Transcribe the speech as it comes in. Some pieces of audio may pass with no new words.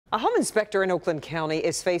A home inspector in Oakland County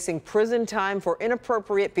is facing prison time for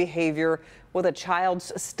inappropriate behavior with a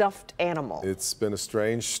child's stuffed animal. It's been a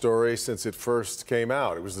strange story since it first came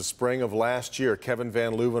out. It was the spring of last year. Kevin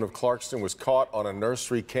Van Leuven of Clarkston was caught on a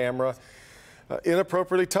nursery camera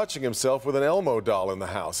inappropriately touching himself with an Elmo doll in the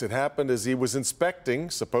house. It happened as he was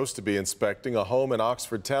supposed to be inspecting a home in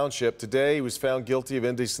Oxford Township. Today, he was found guilty of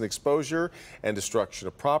indecent exposure and destruction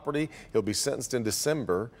of property. He'll be sentenced in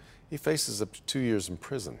December. He faces up to 2 years in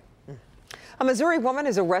prison. A Missouri woman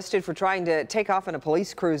is arrested for trying to take off in a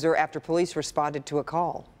police cruiser after police responded to a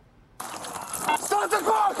call. Stop the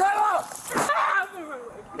car, Kayla!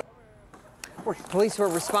 Police were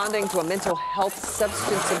responding to a mental health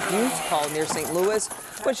substance abuse call near St. Louis,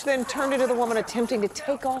 which then turned into the woman attempting to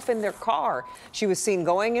take off in their car. She was seen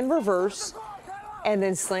going in reverse and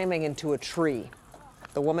then slamming into a tree.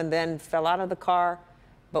 The woman then fell out of the car,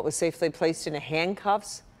 but was safely placed in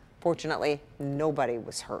handcuffs. Fortunately, nobody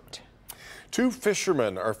was hurt. 2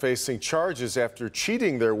 fishermen are facing charges after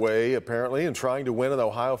cheating their way, apparently, and trying to win an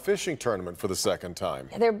Ohio fishing tournament for the second time.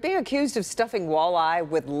 They're being accused of stuffing walleye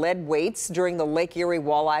with lead weights during the Lake Erie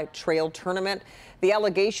Walleye Trail Tournament. The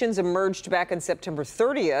allegations emerged back on September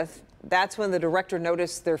 30th. That's when the director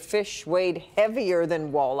noticed their fish weighed heavier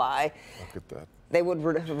than walleye. Look at that. They would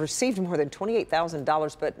have received more than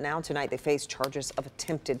 $28,000, but now tonight they face charges of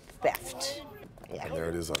attempted theft. Yeah. And there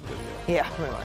it is on video. Yeah, really.